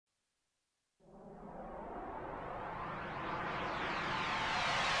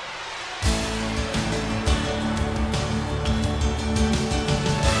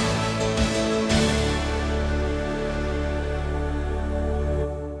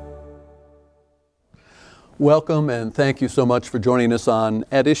Welcome and thank you so much for joining us on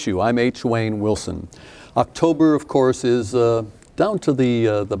At Issue. I'm H. Wayne Wilson. October, of course, is down to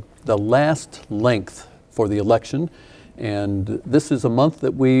the last length for the election, and this is a month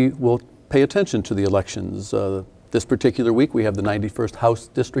that we will pay attention to the elections. This particular week we have the 91st House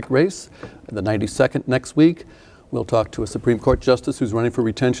District race, the 92nd next week. We'll talk to a Supreme Court Justice who's running for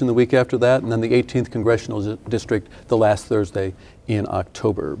retention the week after that, and then the 18th Congressional District the last Thursday in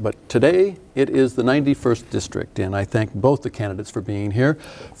October. But today it is the 91st District, and I thank both the candidates for being here.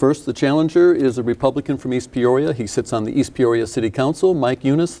 First, the challenger is a Republican from East Peoria. He sits on the East Peoria City Council. Mike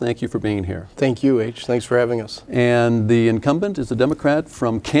Unes, thank you for being here. Thank you, H. Thanks for having us. And the incumbent is a Democrat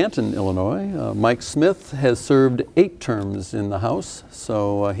from Canton, Illinois. Mike Smith has served 8 terms in the House,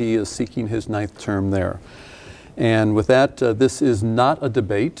 so he is seeking his 9th term there. And with that, this is not a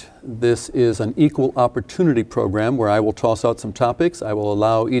debate. This is an equal opportunity program where I will toss out some topics. I will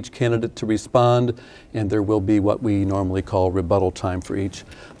allow each candidate to respond, and there will be what we normally call rebuttal time for each.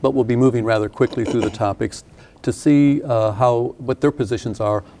 But we'll be moving rather quickly through the topics to see what their positions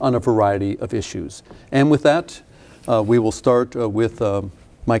are on a variety of issues. And with that, we will start with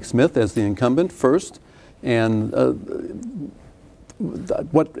Mike Smith as the incumbent first. And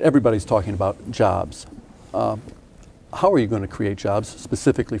what everybody's talking about, jobs. How are you going to create jobs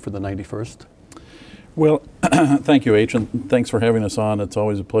specifically for the 91st? Well, thank you, H, and thanks for having us on. It's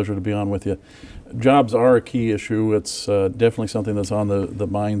always a pleasure to be on with you. Jobs are a key issue. It's definitely something that's on the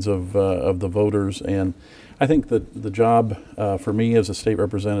minds of the voters, and I think that the job for me as a state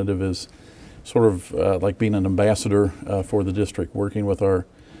representative is sort of like being an ambassador for the district, working with our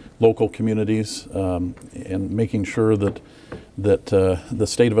local communities and making sure that the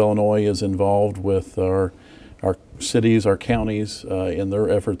state of Illinois is involved with our cities, our counties in their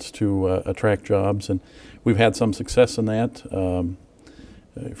efforts to attract jobs, and we've had some success in that.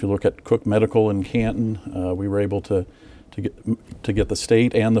 If you look at Cook Medical in Canton, we were able to get the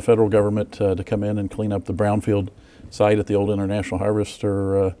state and the federal government to come in and clean up the brownfield site at the old International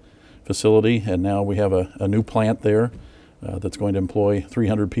Harvester facility, and now we have a new plant there that's going to employ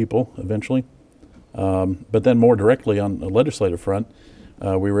 300 people eventually. But then more directly on the legislative front,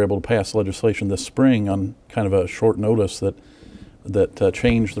 we were able to pass legislation this spring on kind of a short notice that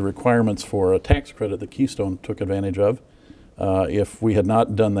changed the requirements for a tax credit that Keystone took advantage of. If we had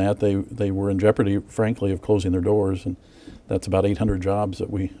not done that, they were in jeopardy, frankly, of closing their doors, and that's about 800 jobs that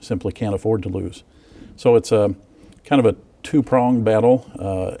we simply can't afford to lose. So it's a kind of a two-pronged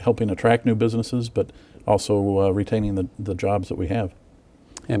battle, helping attract new businesses, but also retaining the jobs that we have.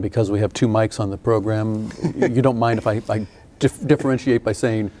 And because we have 2 mics on the program, you don't mind if I differentiate by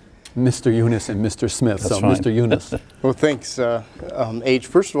saying Mr. Unes and Mr. Smith. That's so fine. Mr. Unes. Well, thanks, H.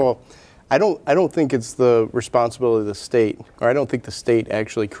 First of all, I don't think it's the responsibility of the state, or I don't think the state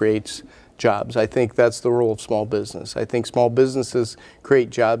actually creates jobs. I think that's the role of small business. I think small businesses create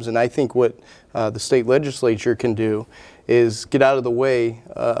jobs, and I think what the state legislature can do is get out of the way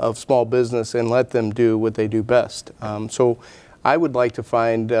of small business and let them do what they do best. So I would like to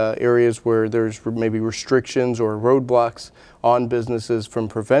find areas where there's maybe restrictions or roadblocks on businesses from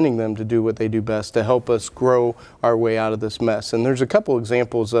preventing them to do what they do best to help us grow our way out of this mess. And there's a couple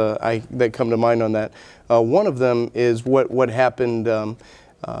examples that come to mind on that. One of them is what happened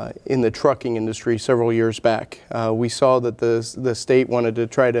in the trucking industry several years back. We saw that the state wanted to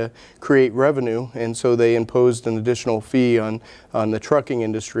try to create revenue, and so they imposed an additional fee on the trucking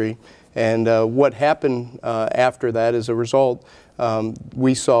industry. And what happened after that, as a result,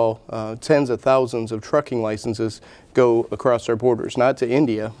 we saw tens of thousands of trucking licenses go across our borders, not to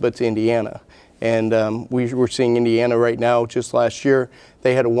India, but to Indiana. And we're seeing Indiana right now, just last year,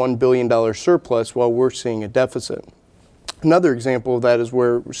 they had a $1 billion surplus while we're seeing a deficit. Another example of that is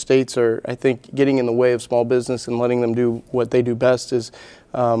where states are, I think, getting in the way of small business and letting them do what they do best is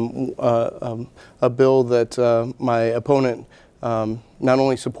a bill that my opponent not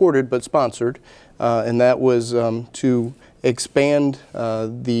only supported but sponsored, and that was to expand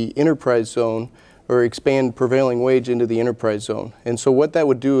the enterprise zone, or expand prevailing wage into the enterprise zone. And so what that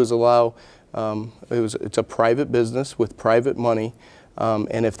would do is allow, it's a private business with private money,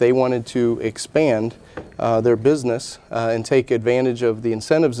 and if they wanted to expand their business and take advantage of the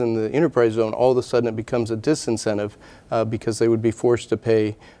incentives in the enterprise zone, all of a sudden it becomes a disincentive because they would be forced to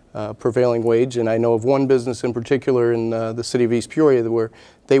pay prevailing wage. And I know of one business in particular in the city of East Peoria where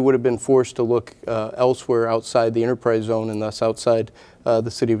they would have been forced to look elsewhere outside the enterprise zone and thus outside the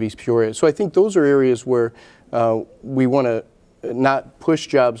city of East Peoria. So I think those are areas where we want to not push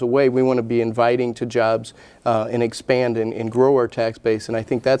jobs away. We want to be inviting to jobs and expand and grow our tax base. And I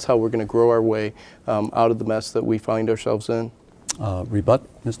think that's how we're going to grow our way out of the mess that we find ourselves in. rebut,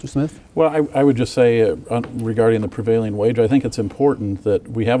 Mr. Smith? Well, I would just say regarding the prevailing wage, I think it's important that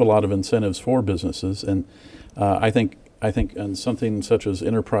we have a lot of incentives for businesses, and I think in something such as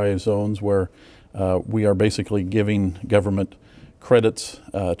enterprise zones where we are basically giving government credits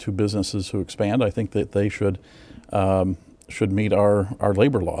to businesses who expand, I think that they should meet our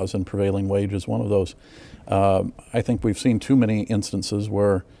labor laws, and prevailing wage is one of those. I think we've seen too many instances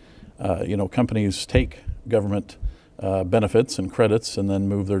where companies take government benefits and credits and then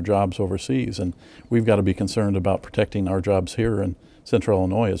move their jobs overseas, and we've got to be concerned about protecting our jobs here in Central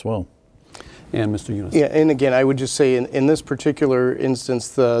Illinois as well. And Mr. Unes. Yeah, and again, I would just say in this particular instance,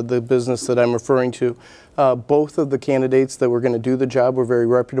 the business that I'm referring to, both of the candidates that were going to do the job were very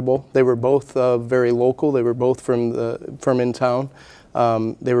reputable. They were both very local. They were both from in town.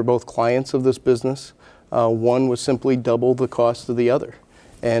 They were both clients of this business. One was simply double the cost of the other.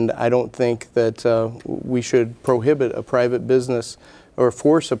 And I don't think that we should prohibit a private business or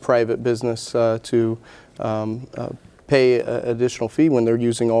force a private business to pay an additional fee when they're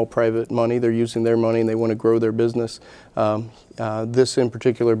using all private money. They're using their money and they want to grow their business. This in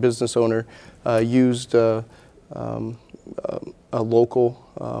particular business owner used a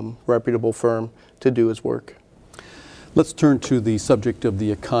local reputable firm to do his work. Let's turn to the subject of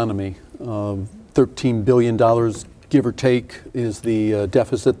the economy. $13 billion, give or take, is the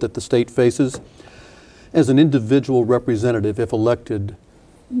deficit that the state faces. As an individual representative, if elected,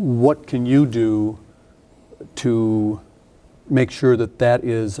 what can you do to make sure that that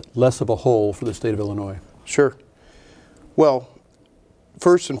is less of a hole for the state of Illinois? Sure. Well,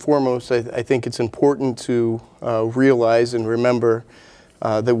 first and foremost, I think it's important to realize and remember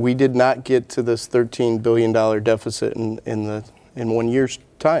that we did not get to this $13 billion deficit in 1 year's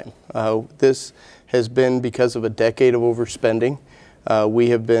time. This has been because of a decade of overspending. We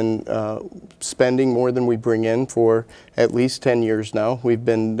have been spending more than we bring in for at least 10 years now. We've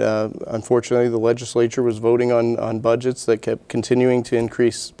been, unfortunately, the legislature was voting on budgets that kept continuing to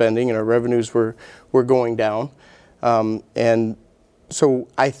increase spending, and our revenues were going down. And so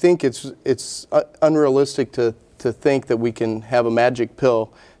I think it's unrealistic to think that we can have a magic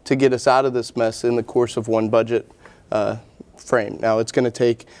pill to get us out of this mess in the course of one budget frame. Now, it's going to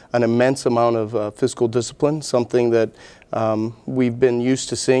take an immense amount of fiscal discipline, something that we've been used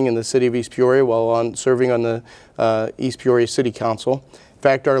to seeing in the city of East Peoria while serving on the East Peoria City Council. In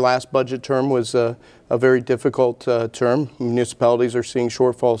fact, our last budget term was a very difficult term. Municipalities are seeing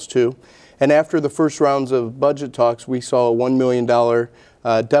shortfalls too. And after the first rounds of budget talks, we saw a $1 million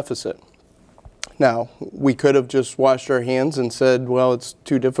deficit. Now, we could have just washed our hands and said, well, it's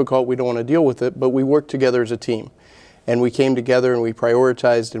too difficult, we don't want to deal with it, but we worked together as a team. And we came together and we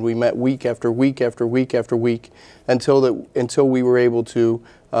prioritized and we met week after week after week after week until we were able to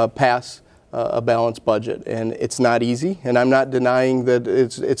pass a balanced budget. And it's not easy, and I'm not denying that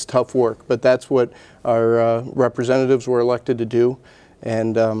it's tough work, but that's what our representatives were elected to do.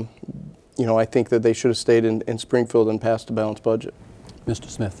 And I think that they should have stayed in Springfield and passed a balanced budget. Mr.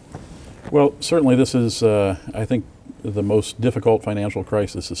 Smith. Well, certainly this is, I think, the most difficult financial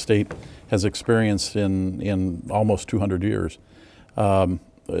crisis the state has experienced in almost 200 years.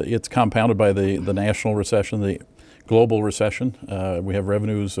 It's compounded by the national recession, the global recession. We have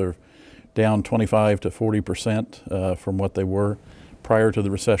revenues are down 25 to 40% from what they were prior to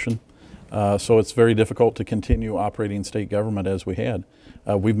the recession. So it's very difficult to continue operating state government as we had.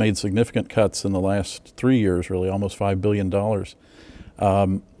 We've made significant cuts in the last 3 years, really, almost $5 billion.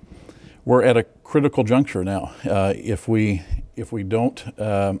 We're at a critical juncture now. If we don't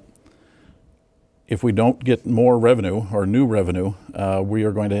get more revenue or new revenue, we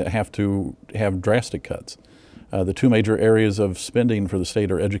are going to have drastic cuts. The two major areas of spending for the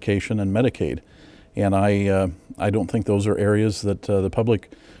state are education and Medicaid, and I don't think those are areas that the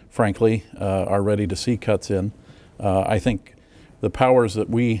public, frankly, are ready to see cuts in. I think the powers that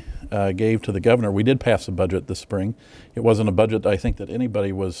we gave to the governor, we did pass a budget this spring. It wasn't a budget I think that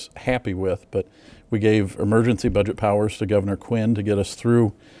anybody was happy with, but we gave emergency budget powers to Governor Quinn to get us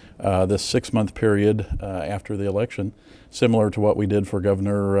through this 6-month period after the election, similar to what we did for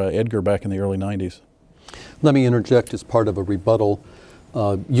Governor Edgar back in the early 90s. Let me interject as part of a rebuttal.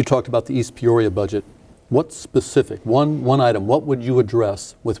 You talked about the East Peoria budget. What specific, one item, what would you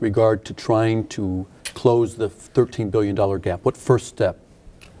address with regard to trying to close the $13 billion gap? What first step?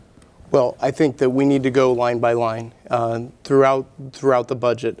 Well, I think that we need to go line by line throughout the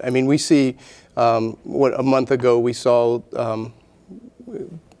budget. I mean, we see what a month ago we saw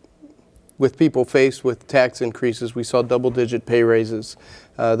with people faced with tax increases, we saw double-digit pay raises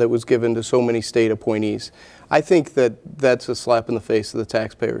that was given to so many state appointees. I think that that's a slap in the face of the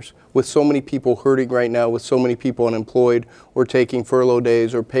taxpayers. With so many people hurting right now, with so many people unemployed or taking furlough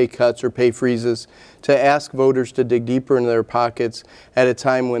days or pay cuts or pay freezes, to ask voters to dig deeper into their pockets at a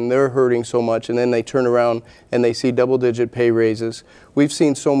time when they're hurting so much, and then they turn around and they see double-digit pay raises. We've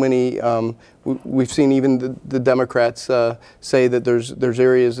seen so many, we've seen even the Democrats say that there's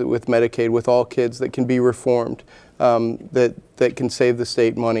areas with Medicaid, with all kids, that can be reformed. That can save the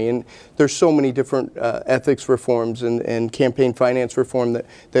state money. And there's so many different ethics reforms and campaign finance reform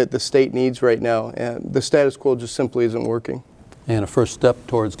that the state needs right now. And the status quo just simply isn't working. And a first step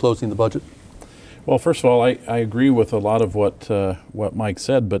towards closing the budget? Well, first of all, I agree with a lot of what Mike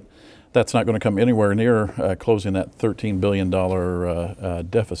said, but that's not going to come anywhere near closing that $13 billion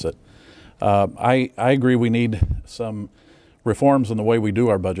deficit. I agree we need some reforms in the way we do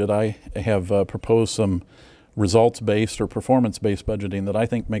our budget. I have proposed some results-based or performance-based budgeting that I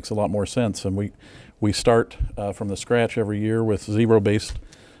think makes a lot more sense. And we start from the scratch every year with zero-based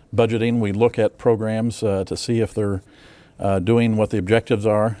budgeting. We look at programs to see if they're doing what the objectives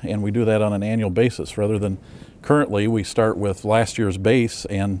are, and we do that on an annual basis rather than currently we start with last year's base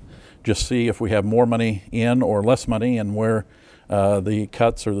and just see if we have more money in or less money and where the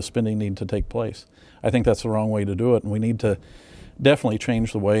cuts or the spending need to take place. I think that's the wrong way to do it, and we need to definitely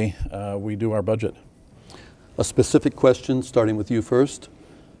change the way we do our budget. A specific question, starting with you first.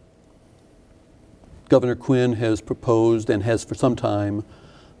 Governor Quinn has proposed and has for some time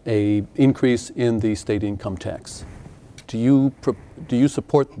an increase in the state income tax. Do you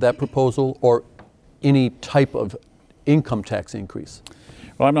support that proposal or any type of income tax increase?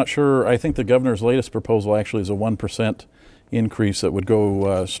 Well, I'm not sure. I think the governor's latest proposal actually is a 1% increase that would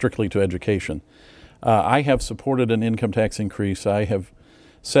go strictly to education. I have supported an income tax increase. I have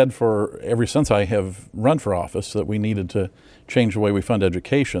said ever since I have run for office that we needed to change the way we fund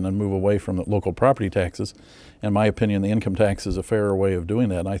education and move away from local property taxes. In my opinion, the income tax is a fairer way of doing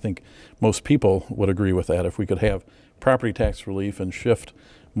that, and I think most people would agree with that if we could have property tax relief and shift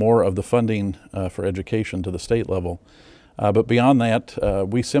more of the funding for education to the state level. But beyond that,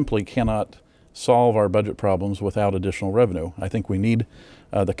 we simply cannot solve our budget problems without additional revenue. I think we need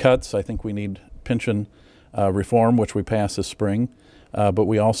the cuts. I think we need pension reform, which we passed this spring. But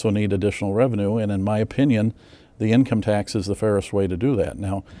we also need additional revenue, and in my opinion, the income tax is the fairest way to do that.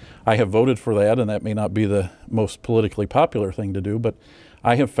 Now, I have voted for that, and that may not be the most politically popular thing to do, but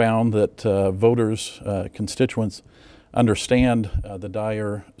I have found that voters, constituents, understand the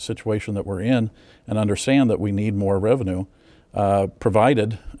dire situation that we're in and understand that we need more revenue,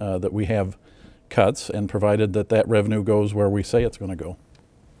 provided that we have cuts and provided that that revenue goes where we say it's going to go.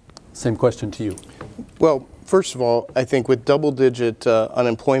 Same question to you. Well, first of all, I think with double-digit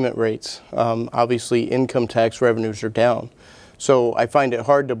unemployment rates, obviously income tax revenues are down. So I find it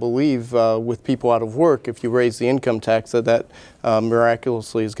hard to believe with people out of work, if you raise the income tax, that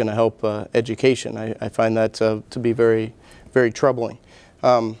miraculously is going to help education. I find that to be very, very troubling.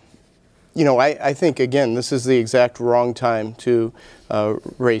 You know, I think, again, this is the exact wrong time to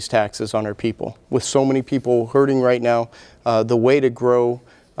raise taxes on our people. With so many people hurting right now, the way to grow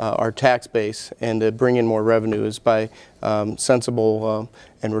our tax base and to bring in more revenue is by sensible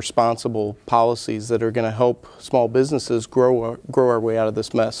and responsible policies that are going to help small businesses grow our way out of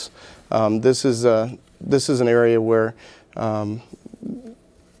this mess. This is an area where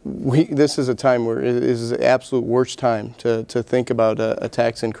this is a time where it is the absolute worst time to think about a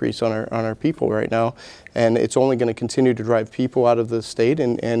tax increase on our people right now, and it's only going to continue to drive people out of the state,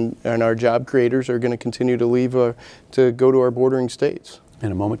 and our job creators are going to continue to leave to go to our bordering states.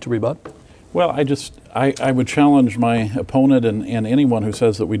 In a moment to rebut. Well, I would challenge my opponent and anyone who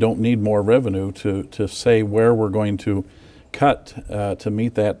says that we don't need more revenue to say where we're going to cut to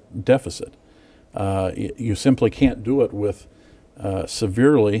meet that deficit. You simply can't do it with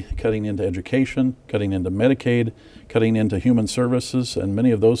severely cutting into education, cutting into Medicaid, cutting into human services, and many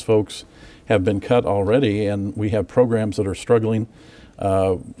of those folks have been cut already, and we have programs that are struggling.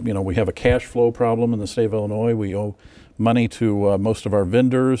 You know, we have a cash flow problem in the state of Illinois. We owe money to most of our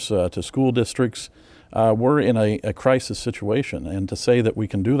vendors, to school districts. We're in a crisis situation, and to say that we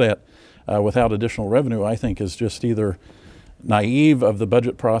can do that without additional revenue, I think, is just either naive of the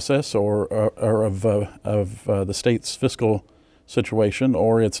budget process or of the state's fiscal situation,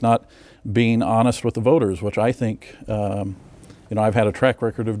 or it's not being honest with the voters, which I think, you know, I've had a track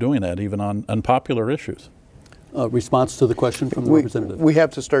record of doing that, even on unpopular issues. Response to the question from the representative. We have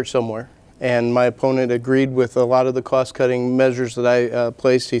to start somewhere. And my opponent agreed with a lot of the cost-cutting measures that I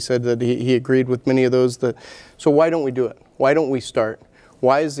placed. He said that he agreed with many of those. So why don't we do it? Why don't we start?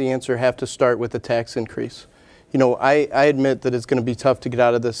 why does the answer have to start with a tax increase? You know, I admit that it's going to be tough to get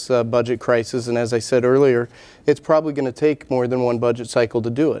out of this budget crisis, and as I said earlier, it's probably going to take more than one budget cycle to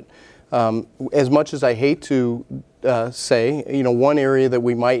do it. As much as I hate to say, you know, one area that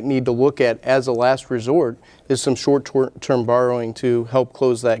we might need to look at as a last resort is some short-term borrowing to help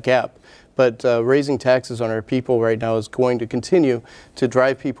close that gap. But raising taxes on our people right now is going to continue to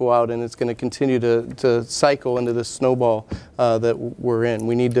drive people out, and it's going to continue to cycle into this snowball that we're in.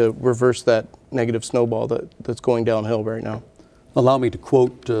 We need to reverse that negative snowball that's going downhill right now. Allow me to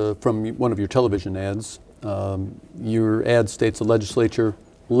quote from one of your television ads. Your ad states the legislature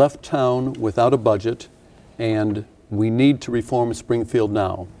left town without a budget, and we need to reform Springfield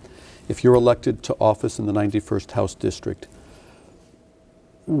now. If you're elected to office in the 91st House District,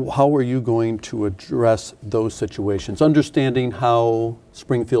 how are you going to address those situations, understanding how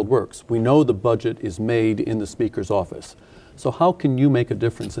Springfield works? We know the budget is made in the Speaker's office. So how can you make a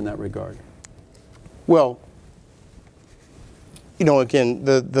difference in that regard? Well, you know, again,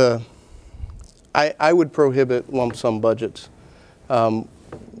 I would prohibit lump sum budgets.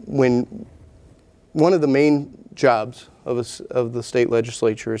 When one of the main jobs of the state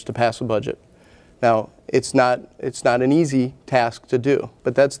legislature is to pass a budget. Now, it's not an easy task to do,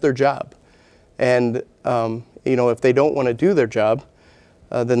 but that's their job. And you know, if they don't want to do their job,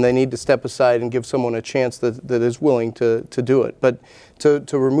 then they need to step aside and give someone a chance that is willing to do it. But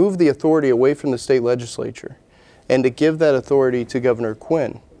to remove the authority away from the state legislature and to give that authority to Governor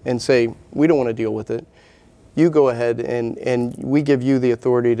Quinn and say, we don't want to deal with it, you go ahead and we give you the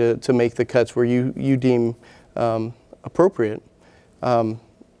authority to make the cuts where you deem appropriate,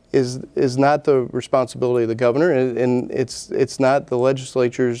 is not the responsibility of the governor, and it's not the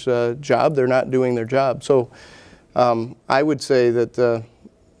legislature's job. They're not doing their job. So I would say that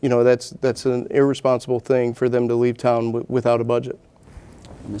you know, that's an irresponsible thing for them to leave town without a budget.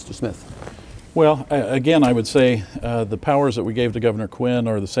 Mr. Smith. Well, again, I would say the powers that we gave to Governor Quinn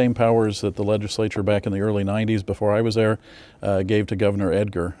are the same powers that the legislature back in the early 90s, before I was there, gave to Governor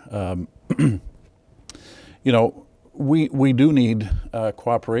Edgar. You know, we do need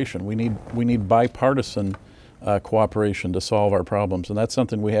cooperation. We need bipartisan cooperation to solve our problems, and that's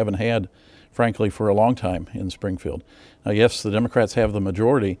something we haven't had, frankly, for a long time in Springfield. Now, yes, the Democrats have the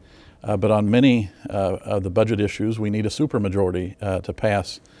majority, but on many of the budget issues, we need a supermajority to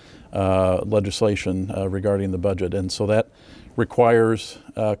pass legislation regarding the budget, and so that requires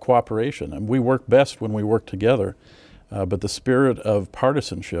cooperation. And we work best when we work together, but the spirit of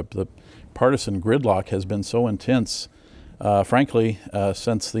partisanship, the partisan gridlock, has been so intense, frankly,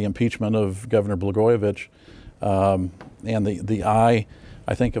 since the impeachment of Governor Blagojevich, and the eye,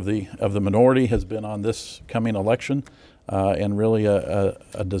 I think, of the minority has been on this coming election, and really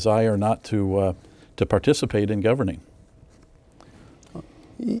a desire not to participate in governing.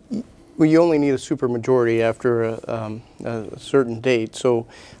 Well, you only need a supermajority after a certain date, so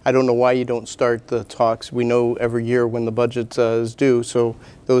I don't know why you don't start the talks. We know every year when the budget is due, so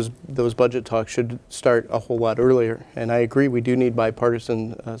those budget talks should start a whole lot earlier. And I agree, we do need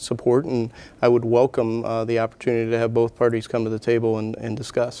bipartisan support, and I would welcome the opportunity to have both parties come to the table and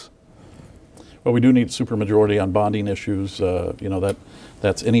discuss. Well, we do need supermajority on bonding issues. You know,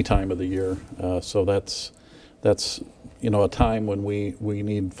 that's any time of the year, so that's you know, a time when we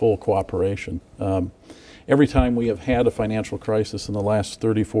need full cooperation. Every time we have had a financial crisis in the last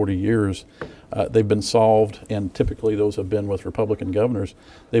 30, 40 years, they've been solved, and typically those have been with Republican governors,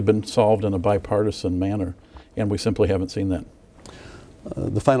 they've been solved in a bipartisan manner, and we simply haven't seen that.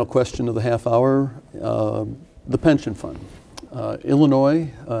 The final question of the half hour, the pension fund.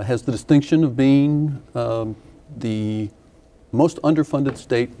 Illinois has the distinction of being the most underfunded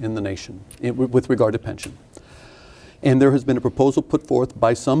state in the nation with regard to pension. And there has been a proposal put forth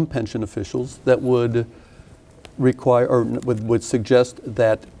by some pension officials that would require, or would suggest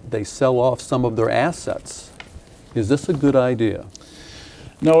that they sell off some of their assets. Is this a good idea?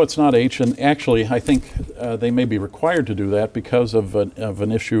 No, it's not, H. And actually, I think they may be required to do that because of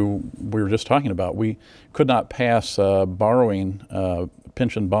an issue we were just talking about. We could not pass borrowing,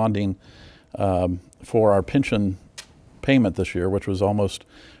 pension bonding for our pension payment this year, which was almost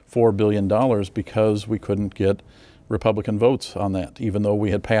 $4 billion, because we couldn't get Republican votes on that, even though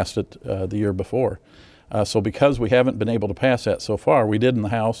we had passed it the year before. So because we haven't been able to pass that so far, we did in the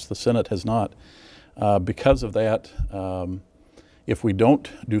House, the Senate has not. Because of that, if we don't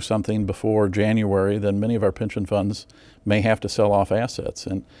do something before January, then many of our pension funds may have to sell off assets.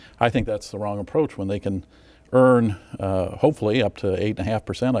 And I think that's the wrong approach when they can earn, hopefully, up to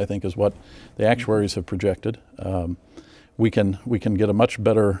 8.5%, I think is what the actuaries have projected. We can get a much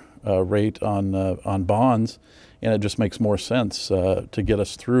better rate on bonds, and it just makes more sense to get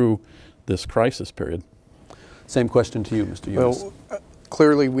us through this crisis period. Same question to you, Mr. Unes. Well,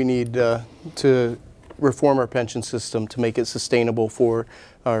 clearly we need to reform our pension system to make it sustainable for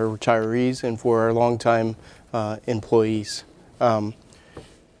our retirees and for our longtime employees.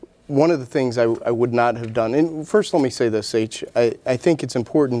 One of the things I would not have done, and first let me say this, H, I think it's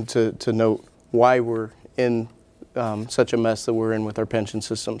important to note why we're in such a mess that we're in with our pension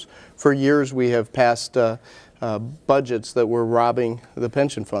systems. For years we have passed budgets that were robbing the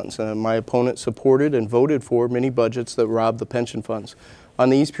pension funds. My opponent supported and voted for many budgets that robbed the pension funds. On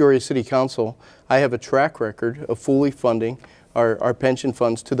the East Peoria City Council, I have a track record of fully funding our pension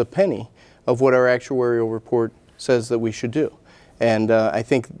funds to the penny of what our actuarial report says that we should do. And I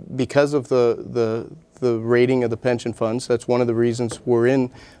think because of the rating of the pension funds, that's one of the reasons we're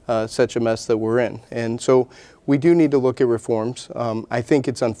in such a mess that we're in. And so we do need to look at reforms. I think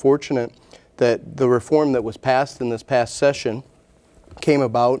it's unfortunate that the reform that was passed in this past session came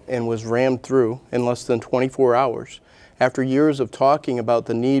about and was rammed through in less than 24 hours. After years of talking about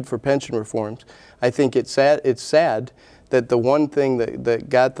the need for pension reforms, I think it's sad that the one thing that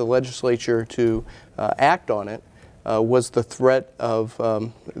got the legislature to act on it was the threat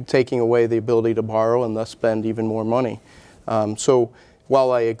of taking away the ability to borrow and thus spend even more money. So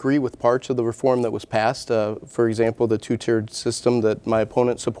while I agree with parts of the reform that was passed, for example, the two-tiered system that my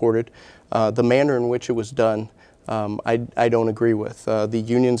opponent supported, the manner in which it was done, I don't agree with. The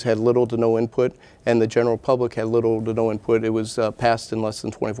unions had little to no input, and the general public had little to no input. It was passed in less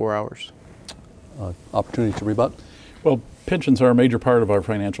than 24 hours. Opportunity to rebut? Well, pensions are a major part of our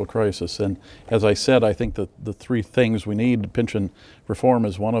financial crisis, and as I said, I think that the three things we need, pension reform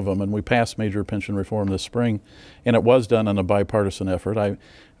is one of them, and we passed major pension reform this spring, and it was done in a bipartisan effort. I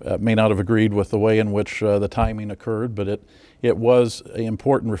may not have agreed with the way in which the timing occurred, but it was an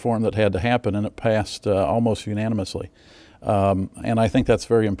important reform that had to happen, and it passed almost unanimously. And I think that's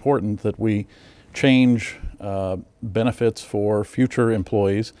very important that we change benefits for future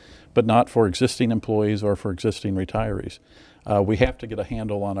employees, but not for existing employees or for existing retirees. We have to get a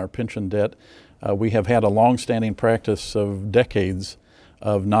handle on our pension debt. We have had a long-standing practice of decades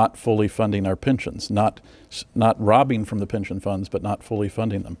of not fully funding our pensions, not robbing from the pension funds, but not fully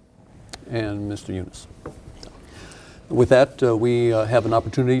funding them. And Mr. Unes. With that, we have an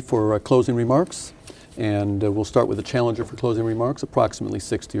opportunity for closing remarks, and we'll start with the challenger for closing remarks, approximately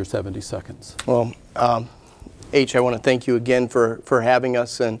 60 or 70 seconds. Well, H, I want to thank you again for having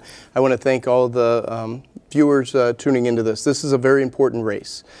us, and I want to thank all the viewers tuning into this. This is a very important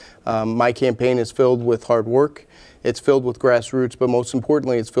race. My campaign is filled with hard work, it's filled with grassroots, but most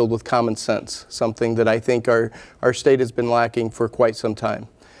importantly, it's filled with common sense, something that I think our state has been lacking for quite some time.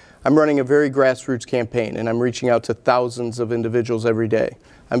 I'm running a very grassroots campaign, and I'm reaching out to thousands of individuals every day.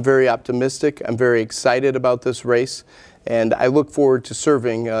 I'm very optimistic, I'm very excited about this race, and I look forward to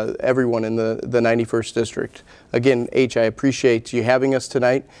serving everyone in the 91st District. Again, H, I appreciate you having us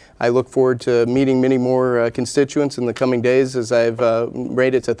tonight. I look forward to meeting many more constituents in the coming days as I've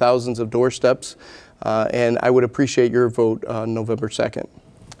made it to thousands of doorsteps, and I would appreciate your vote on November 2nd.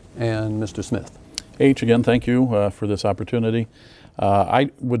 And Mr. Smith. H, again, thank you for this opportunity.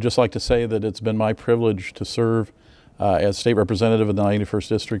 I would just like to say that it's been my privilege to serve as state representative of the 91st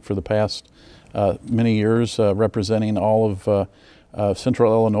District for the past many years, representing all of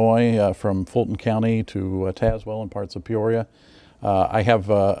central Illinois, from Fulton County to Tazewell and parts of Peoria. I have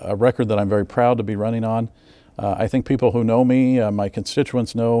a record that I'm very proud to be running on. I think people who know me, my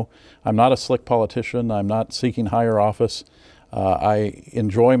constituents know, I'm not a slick politician. I'm not seeking higher office. I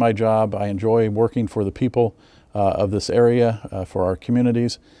enjoy my job. I enjoy working for the people of this area, for our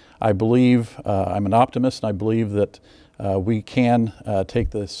communities. I believe, I'm an optimist, and I believe that we can take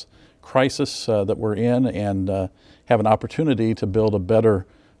this crisis that we're in and have an opportunity to build a better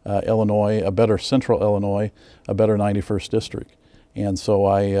Illinois, a better central Illinois, a better 91st District. And so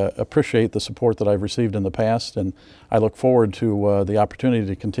I appreciate the support that I've received in the past, and I look forward to the opportunity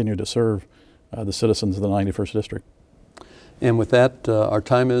to continue to serve the citizens of the 91st District. And with that, our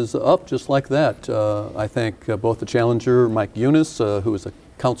time is up just like that. I thank both the challenger, Mike Unes, who is a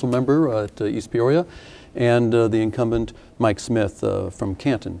council member at East Peoria, and the incumbent, Mike Smith from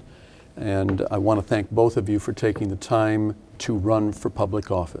Canton. And I want to thank both of you for taking the time to run for public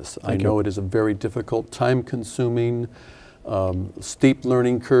office. I know it is a very difficult, time-consuming, steep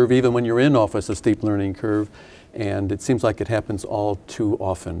learning curve, even when you're in office, a steep learning curve. And it seems like it happens all too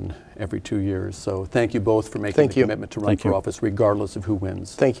often, every 2 years. So thank you both for making the commitment to run for office, regardless of who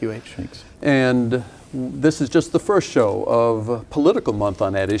wins. Thank you, H. Thanks. And this is just the first show of Political Month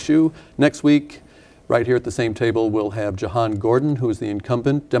on At Issue. Next week, Right here at the same table, we'll have Jahan Gordon, who is the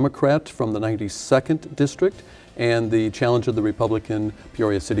incumbent Democrat from the 92nd District, and the challenger, the Republican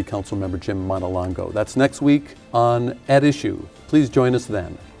Peoria City Council member Jim Montalongo. That's next week on At Issue. Please join us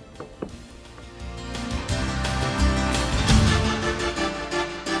then.